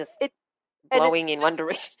blowing in one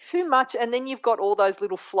direction. It's too much, and then you've got all those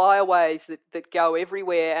little flyaways that go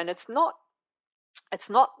everywhere, and it's not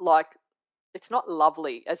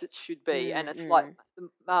lovely as it should be, and it's like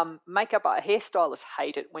makeup hairstylists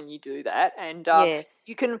hate it when you do that, and yes.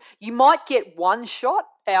 you might get one shot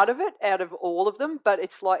out of all of them, but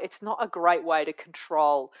it's not a great way to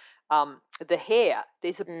control the hair.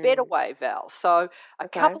 There's a better way, Val. So a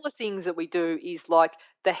couple of things that we do is like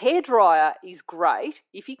the hairdryer is great.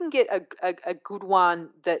 If you can get a good one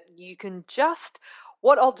that you can just,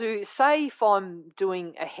 what I'll do is say if I'm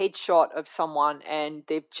doing a headshot of someone and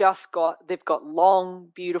they've got long,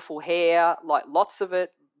 beautiful hair, like lots of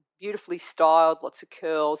it, beautifully styled, lots of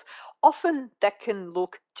curls. Often that can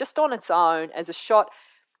look just on its own as a shot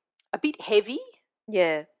a bit heavy.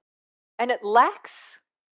 Yeah. And it lacks.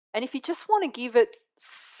 And if you just want to give it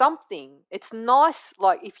something, it's nice.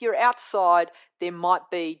 Like if you're outside, there might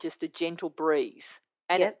be just a gentle breeze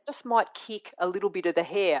and it just might kick a little bit of the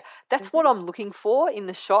hair. That's what I'm looking for in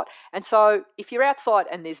the shot. And so if you're outside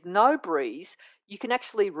and there's no breeze, you can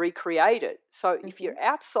actually recreate it. So if you're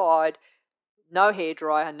outside, no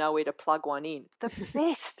hairdryer, nowhere to plug one in, the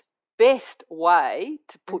best way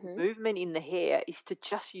to put movement in the hair is to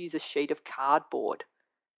just use a sheet of cardboard.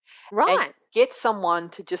 Right. And get someone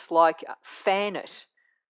to just like fan it.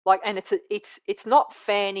 Like, and it's not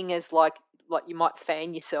fanning as like you might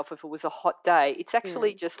fan yourself if it was a hot day. It's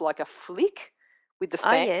actually just like a flick with the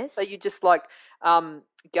fan. Oh, yes. So you just like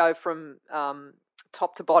go from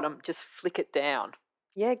top to bottom, just flick it down.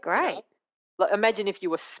 Yeah, great. You know? Like, imagine if you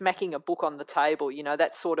were smacking a book on the table,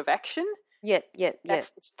 that sort of action. Yep.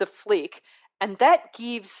 That's the flick. And that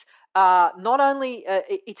gives not only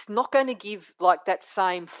it's not going to give like that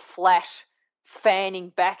same flat fanning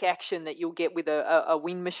back action that you'll get with a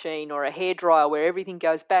wind machine or a hairdryer where everything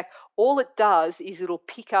goes back. All it does is it'll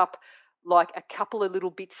pick up like a couple of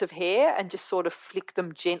little bits of hair and just sort of flick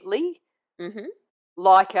them gently,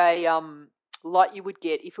 like like you would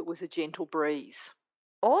get if it was a gentle breeze.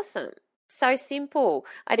 Awesome. So simple.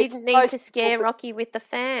 I didn't need to scare Rocky with the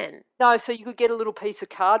fan. No, so you could get a little piece of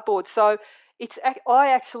cardboard. So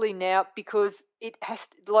I actually now, because it has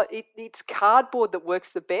it's cardboard that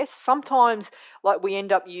works the best. Sometimes like we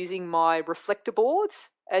end up using my reflector boards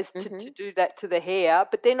as to do that to the hair,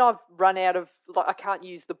 but then I've run out of, like, I can't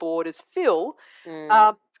use the board as fill,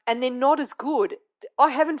 and they're not as good.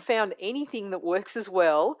 I haven't found anything that works as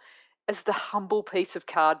well as the humble piece of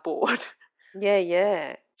cardboard.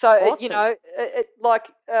 Yeah. So awesome.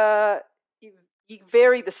 you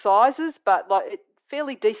vary the sizes, but like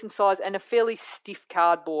fairly decent size and a fairly stiff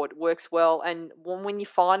cardboard works well. And when you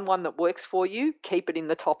find one that works for you, keep it in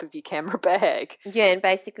the top of your camera bag. Yeah, and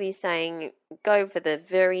basically saying go for the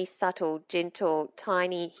very subtle, gentle,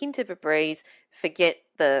 tiny hint of a breeze. Forget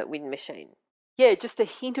the wind machine. Yeah, just a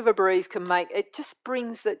hint of a breeze can make it, just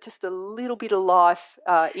brings it just a little bit of life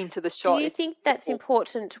into the shot. Do you think that's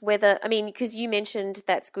important? Because you mentioned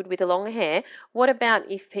that's good with the long hair. What about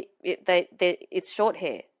if it's short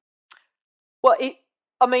hair? Well,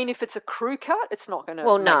 if it's a crew cut, it's not going to.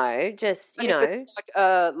 Well, no, just it's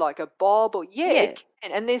like a bob, or it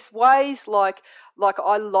can. And there's ways like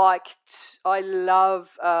I love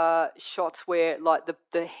shots where like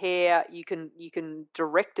the hair you can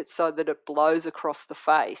direct it so that it blows across the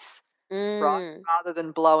face, right, rather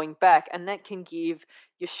than blowing back, and that can give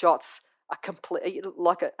your shots a complete,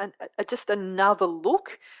 like just another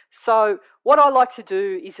look. So what I like to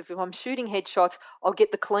do is if I'm shooting headshots, I'll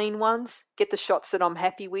get the clean ones, get the shots that I'm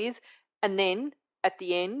happy with, and then at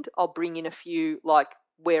the end I'll bring in a few like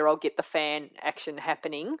where I'll get the fan action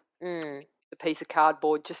happening, the piece of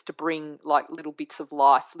cardboard, just to bring like little bits of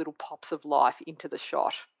life, little pops of life into the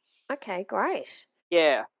shot. Okay, great.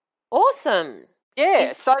 Yeah. Awesome.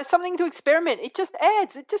 Yeah, so something to experiment. It just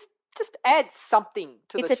adds something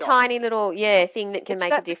to the shot. It's a tiny little thing that can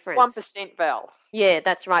make a difference. 1%, Val. Yeah,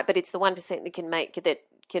 that's right. But it's the 1% that can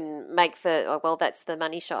make for that's the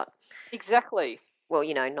money shot. Exactly. Well,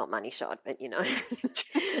 not money shot, but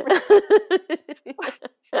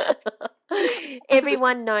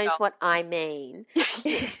everyone knows what I mean.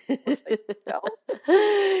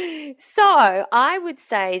 So I would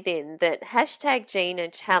say then that #Gina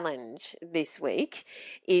challenge this week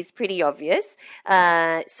is pretty obvious.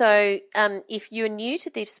 So if you're new to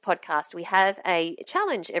this podcast, we have a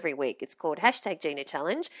challenge every week. It's called #Gina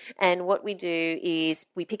challenge. And what we do is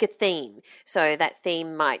we pick a theme. So that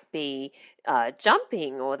theme might be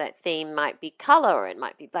jumping, or that theme might be color, or it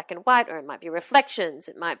might be black and white, or it might be reflections,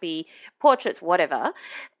 it might be portraits, whatever.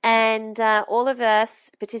 And all of us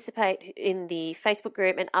participate in the Facebook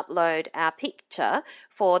group and upload our picture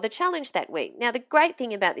for the challenge that week. Now, the great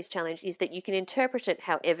thing about this challenge is that you can interpret it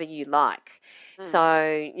however you like.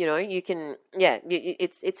 So, you can,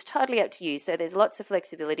 it's totally up to you. So there's lots of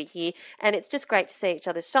flexibility here, and it's just great to see each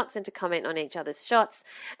other's shots and to comment on each other's shots.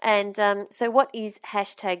 And so what is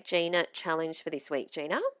 #Gina challenge for this week,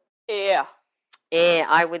 Gina? Yeah,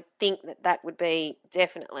 I would think that would be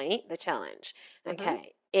definitely the challenge.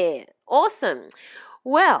 Okay, awesome.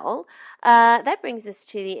 Well, that brings us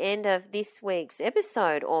to the end of this week's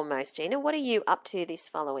episode almost, Gina. What are you up to this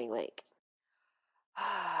following week?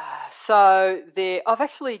 So I've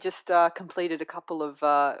actually just completed a couple of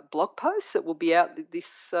blog posts that will be out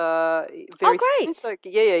this very great. soon. So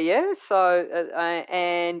yeah. So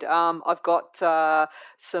and I've got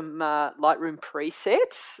some Lightroom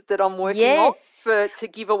presets that I'm working on to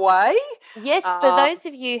give away. Yes, for those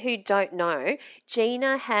of you who don't know,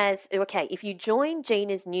 Gina has, if you join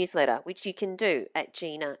Gina's newsletter, which you can do at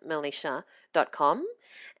GinaMilicia.com,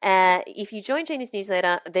 if you join Gina's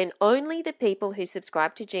newsletter, then only the people who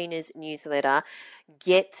subscribe to Gina's newsletter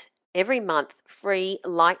get every month free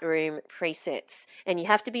Lightroom presets. And you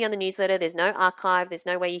have to be on the newsletter. There's no archive. There's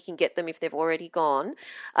no way you can get them if they've already gone.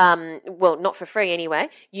 Well, not for free anyway.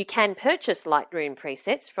 You can purchase Lightroom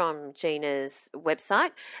presets from Gina's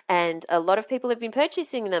website, and a lot of people have been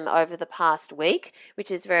purchasing them over the past week, which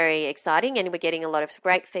is very exciting, and we're getting a lot of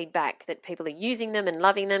great feedback that people are using them and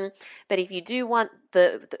loving them. But if you do want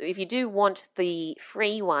the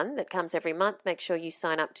free one that comes every month, make sure you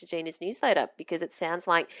sign up to Gina's newsletter, because it sounds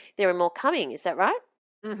like there are more coming. Is that right?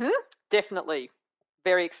 Definitely.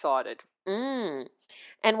 Very excited.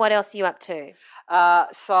 And what else are you up to?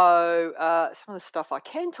 So some of the stuff I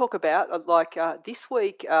can talk about, like this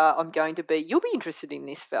week, you'll be interested in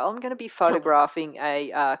this, Val. I'm going to be photographing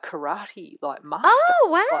a karate master. Oh,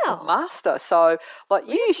 wow. Like a master. So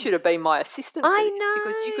you should have been my assistant. I for this, know.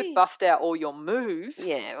 because you could bust out all your moves.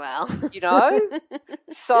 Yeah, well.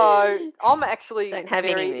 So I'm actually don't have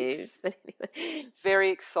any moves, but anyway.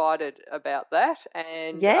 Very excited about that.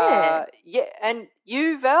 And yeah. And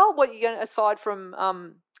you, Val, what are you going to, aside from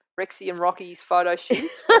Rexy and Rocky's photo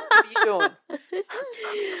shoots, what are you doing?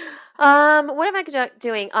 What am I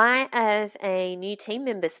doing? I have a new team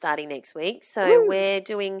member starting next week, so we're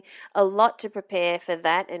doing a lot to prepare for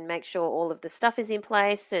that and make sure all of the stuff is in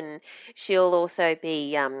place. And she'll also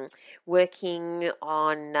be working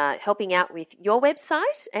on helping out with your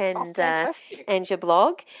website and your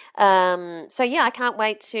blog. So yeah, I can't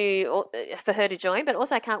wait for her to join, but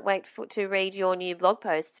also I can't wait to read your new blog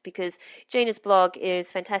posts, because Gina's blog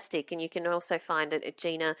is fantastic, and you can also find it at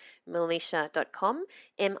ginamilicia.com,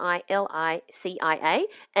 MILICIA.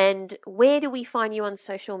 And where do we find you on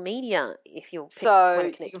social media if you're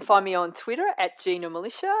So you can find me on Twitter at Gina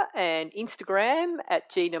Milicia and Instagram at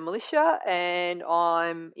Gina Milicia, and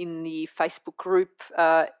I'm in the Facebook group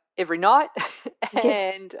every night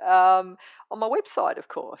and on my website, of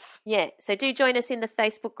course. Yeah, so do join us in the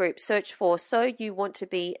Facebook group. Search for So You Want to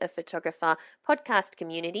Be a Photographer podcast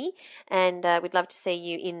community, and we'd love to see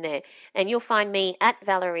you in there. And you'll find me at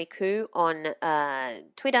Valerie Khoo on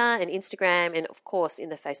Twitter and Instagram, and of course in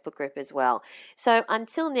the Facebook group as well. So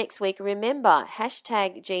until next week, remember,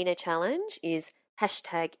 #Gina Challenge is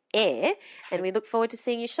 #air, and we look forward to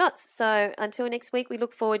seeing your shots. So until next week, we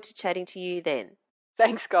look forward to chatting to you then.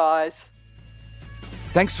 Thanks, guys.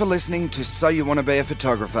 Thanks for listening to So You Want to Be a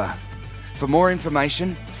Photographer. For more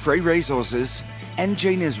information, free resources, and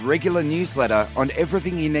Gina's regular newsletter on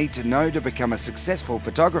everything you need to know to become a successful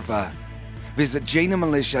photographer, visit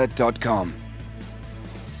ginamilicia.com.